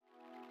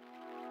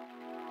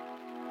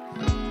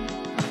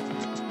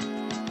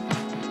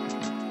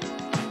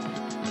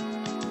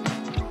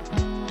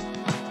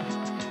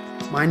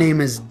My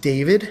name is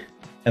David.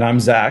 And I'm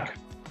Zach.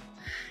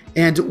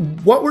 And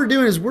what we're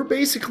doing is we're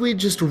basically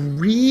just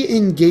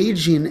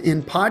re-engaging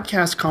in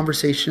podcast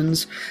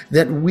conversations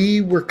that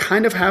we were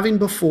kind of having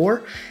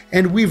before,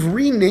 and we've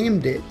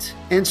renamed it.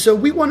 And so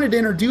we wanted to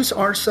introduce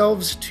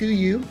ourselves to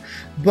you,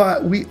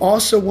 but we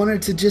also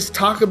wanted to just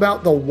talk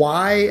about the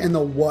why and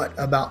the what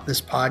about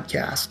this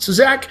podcast. So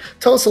Zach,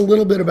 tell us a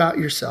little bit about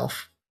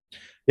yourself.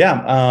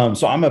 Yeah,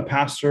 so I'm a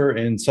pastor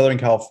in Southern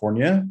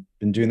California.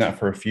 Been doing that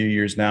for a few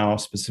years now,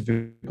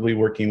 specifically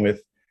working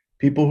with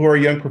people who are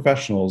young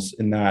professionals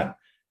in that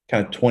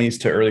kind of 20s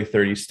to early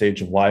 30s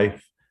stage of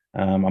life.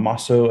 I'm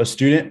also a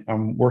student.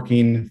 I'm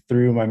working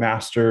through my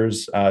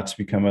master's to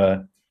become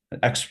an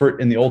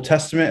expert in the Old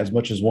Testament as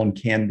much as one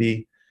can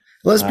be.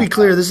 Let's be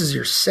clear, this is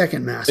your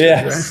second master's,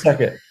 yeah, right?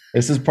 Second.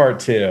 This is part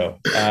two.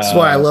 That's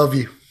why I love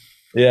you.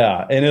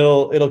 Yeah, and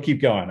it'll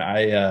keep going.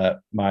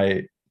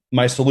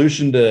 My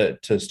solution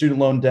to student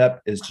loan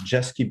debt is to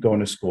just keep going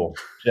to school.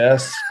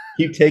 Just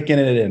keep taking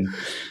it in.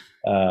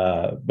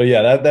 But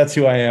yeah, that's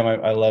who I am.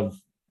 I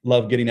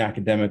love getting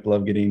academic,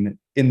 love getting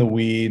in the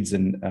weeds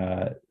and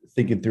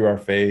thinking through our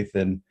faith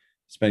and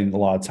spending a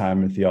lot of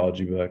time in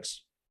theology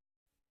books.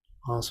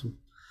 Awesome.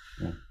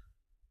 Yeah.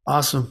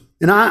 Awesome.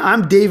 And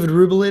I'm David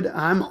Rubalid.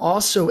 I'm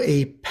also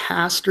a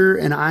pastor,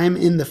 and I'm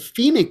in the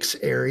Phoenix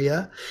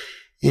area.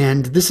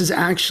 And this is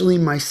actually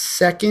my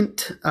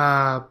second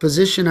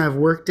position I've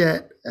worked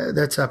at.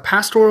 That's a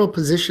pastoral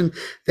position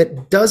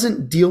that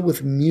doesn't deal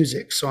with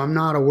music. So I'm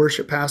not a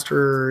worship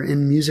pastor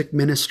in music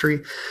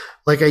ministry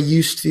like I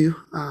used to.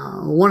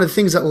 One of the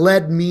things that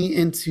led me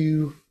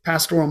into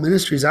pastoral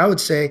ministries, I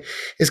would say,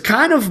 is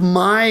kind of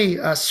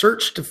my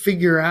search to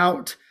figure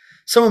out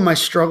some of my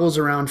struggles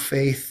around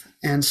faith.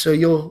 And so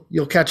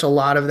you'll catch a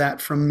lot of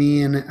that from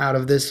me and out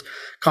of this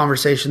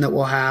conversation that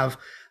we'll have.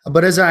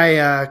 But as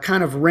I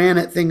kind of ran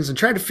at things and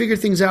tried to figure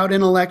things out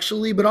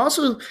intellectually, but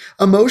also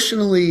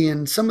emotionally,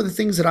 and some of the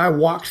things that I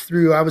walked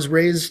through, I was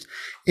raised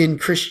in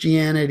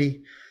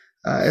Christianity.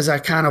 As I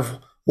kind of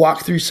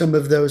walked through some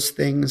of those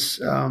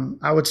things,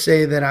 I would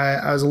say that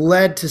I was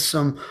led to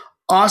some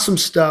awesome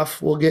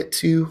stuff we'll get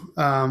to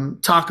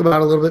talk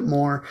about a little bit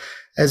more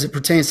as it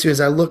pertains to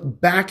as I look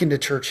back into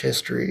church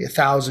history,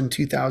 1,000,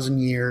 2,000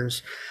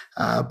 years.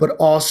 But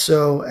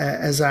also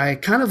as I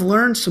kind of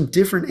learned some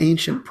different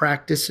ancient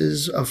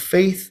practices of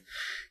faith,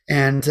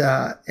 and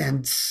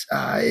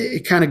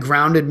it kind of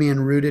grounded me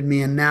and rooted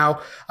me. And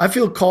now I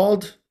feel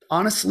called,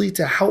 honestly,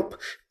 to help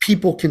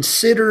people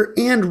consider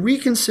and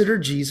reconsider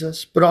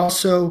Jesus, but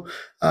also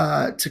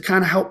to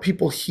kind of help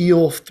people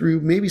heal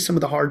through maybe some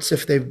of the hard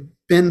stuff they've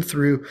been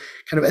through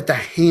kind of at the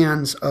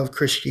hands of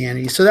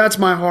Christianity. So that's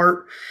my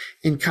heart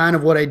in kind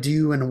of what I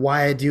do and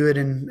why I do it,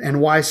 and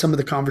why some of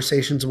the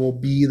conversations will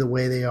be the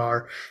way they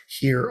are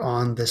here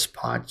on this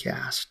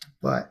podcast.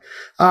 But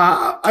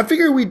I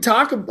figured we'd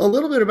talk a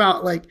little bit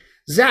about, like,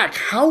 Zach,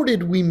 how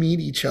did we meet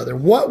each other?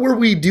 What were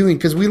we doing?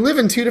 Because we live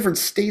in two different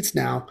states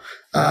now.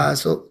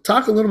 So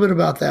talk a little bit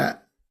about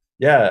that.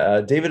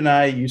 Yeah, David and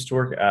I used to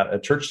work at a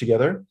church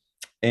together,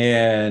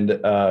 and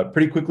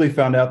pretty quickly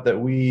found out that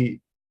we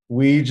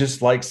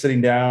just like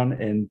sitting down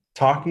and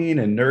talking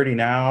and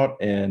nerding out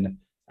and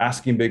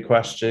asking big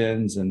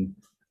questions. And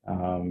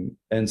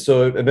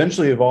so it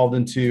eventually evolved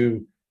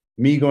into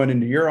me going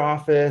into your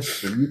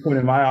office and you coming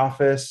in my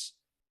office,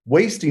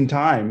 wasting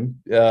time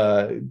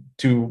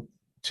to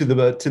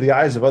the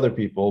eyes of other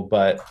people,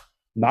 but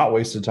not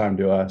wasted time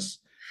to us.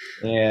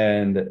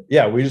 And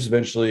yeah, we just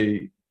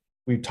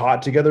we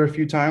taught together a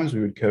few times. We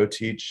would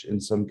co-teach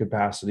in some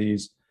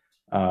capacities.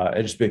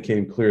 It just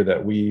became clear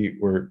that we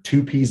were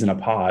two peas in a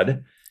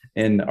pod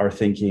in our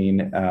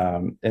thinking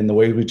and the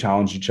way we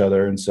challenged each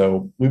other. And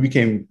so we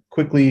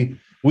quickly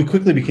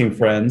became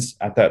friends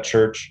at that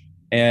church.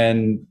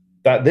 And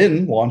that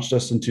then launched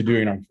us into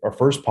doing our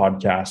first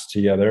podcast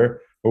together,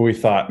 where we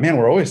thought, man,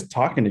 we're always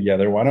talking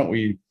together. Why don't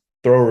we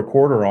throw a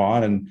recorder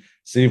on and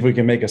see if we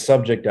can make a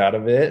subject out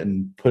of it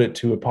and put it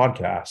to a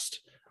podcast?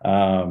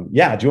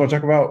 Yeah. Do you want to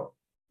talk about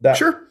that?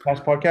 Sure.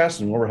 Past podcast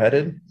and where we're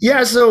headed?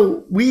 Yeah.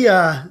 So we,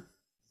 at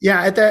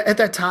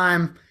that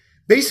time,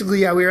 basically,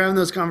 yeah, we were having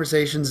those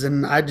conversations,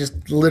 and I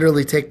just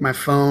literally take my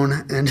phone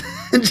and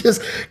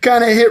just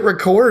kind of hit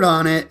record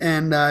on it,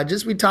 and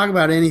we talk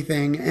about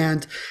anything.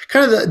 And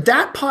kind of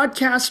that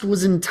podcast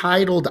was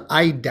entitled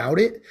 "I Doubt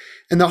It,"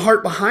 and the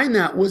heart behind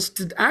that was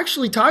to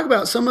actually talk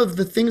about some of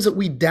the things that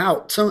we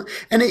doubt. So,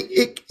 and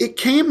it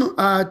came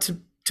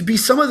to be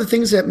some of the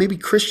things that maybe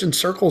Christian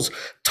circles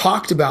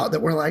talked about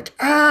that were like,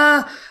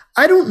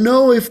 I don't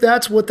know if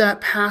that's what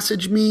that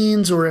passage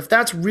means, or if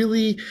that's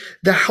really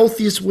the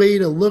healthiest way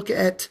to look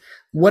at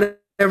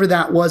whatever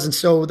that was. And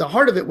so the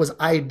heart of it was,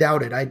 I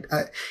doubt it.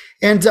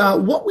 And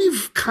what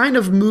we've kind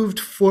of moved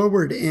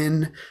forward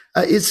in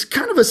is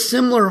kind of a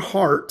similar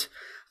heart.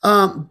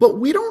 But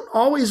we don't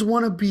always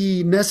want to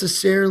be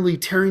necessarily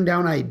tearing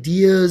down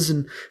ideas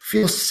and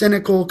feel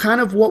cynical.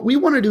 Kind of what we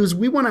want to do is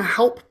we want to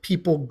help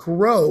people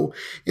grow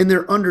in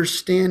their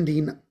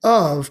understanding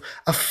of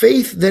a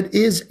faith that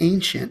is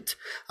ancient,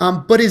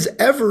 but is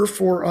ever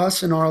for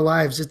us in our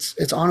lives.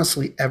 It's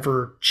honestly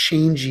ever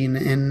changing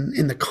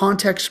in the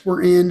context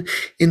we're in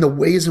the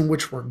ways in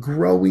which we're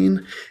growing.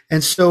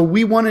 And so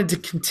we wanted to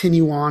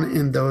continue on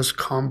in those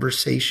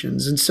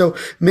conversations. And so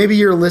maybe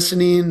you're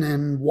listening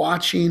and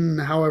watching,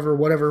 however,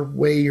 whatever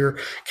way you're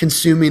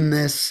consuming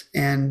this,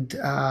 and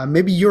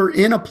maybe you're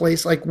in a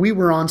place like we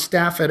were on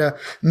staff at a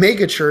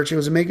mega church. It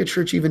was a mega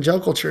church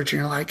evangelical church, and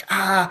you're like,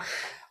 I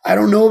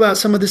don't know about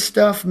some of this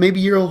stuff. Maybe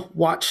you'll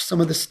watch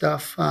some of this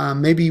stuff.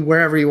 Maybe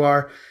wherever you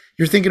are,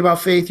 you're thinking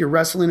about faith, you're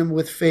wrestling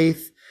with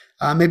faith.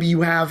 Maybe you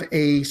have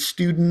a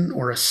student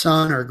or a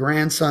son or a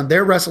grandson,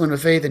 they're wrestling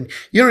with faith and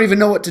you don't even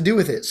know what to do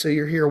with it. So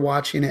you're here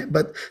watching it.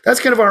 But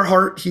that's kind of our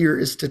heart here,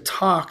 is to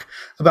talk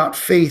about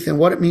faith and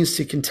what it means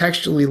to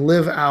contextually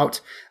live out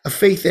a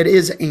faith that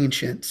is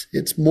ancient.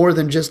 It's more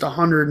than just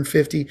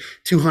 150,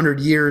 200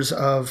 years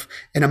of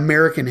an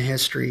American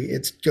history.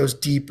 It goes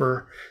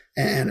deeper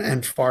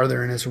and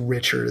farther and is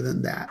richer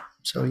than that.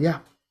 So, yeah.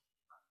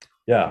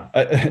 Yeah.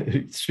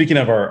 Speaking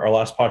of our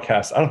last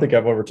podcast, I don't think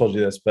I've ever told you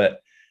this, but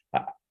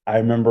I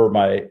remember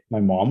my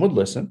mom would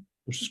listen,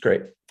 which is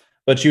great.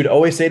 But she would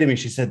always say to me,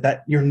 she said,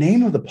 that your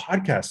name of the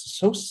podcast is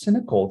so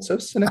cynical. It's so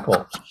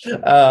cynical.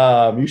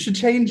 You should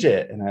change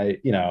it. And I,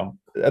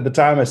 at the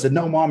time I said,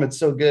 no, Mom, it's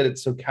so good.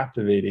 It's so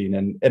captivating.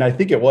 And I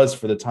think it was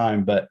for the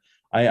time, but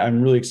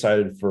I'm really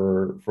excited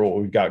for what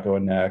we've got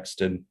going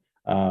next. And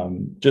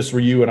just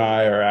where you and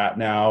I are at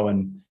now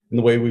and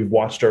the way we've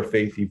watched our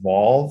faith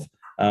evolve.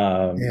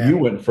 You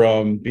went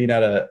from being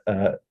at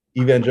a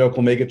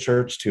evangelical mega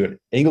church to an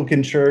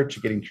Anglican church,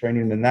 getting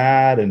training in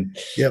that. And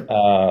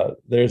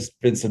there's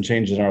been some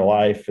changes in our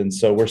life. And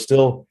so we're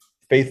still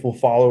faithful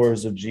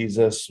followers of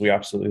Jesus. We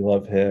absolutely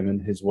love him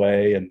and his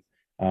way. And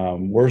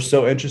we're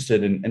so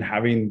interested in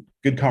having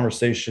good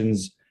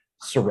conversations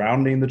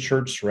surrounding the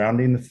church,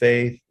 surrounding the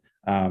faith,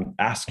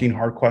 asking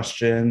hard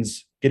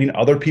questions, getting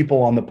other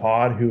people on the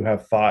pod who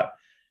have thought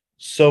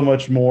so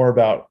much more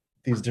about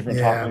these different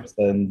topics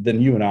than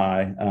you and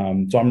I.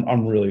 So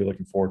I'm really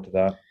looking forward to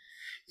that.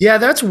 Yeah,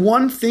 that's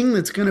one thing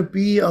that's going to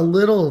be a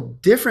little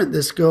different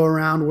this go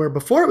around, where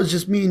before it was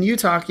just me and you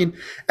talking.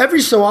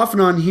 Every so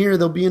often on here,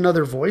 there'll be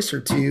another voice or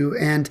two,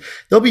 and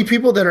there'll be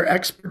people that are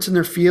experts in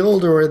their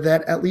field or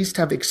that at least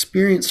have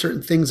experienced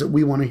certain things that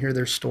we want to hear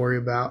their story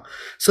about.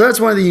 So that's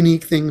one of the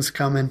unique things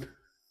coming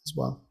as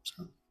well.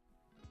 So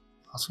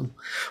awesome.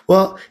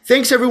 Well,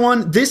 thanks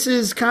everyone. This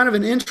is kind of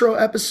an intro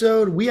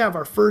episode. We have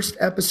our first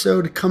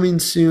episode coming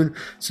soon,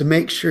 so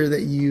make sure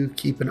that you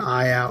keep an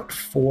eye out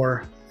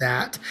for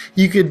that.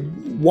 You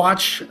could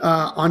watch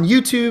on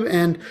YouTube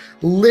and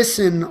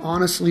listen,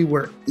 honestly,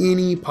 where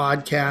any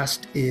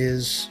podcast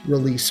is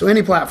released. So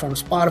any platform,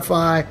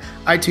 Spotify,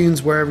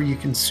 iTunes, wherever you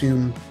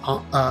consume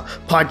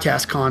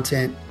podcast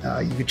content,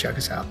 you can check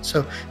us out.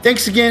 So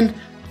thanks again.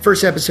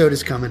 First episode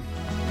is coming.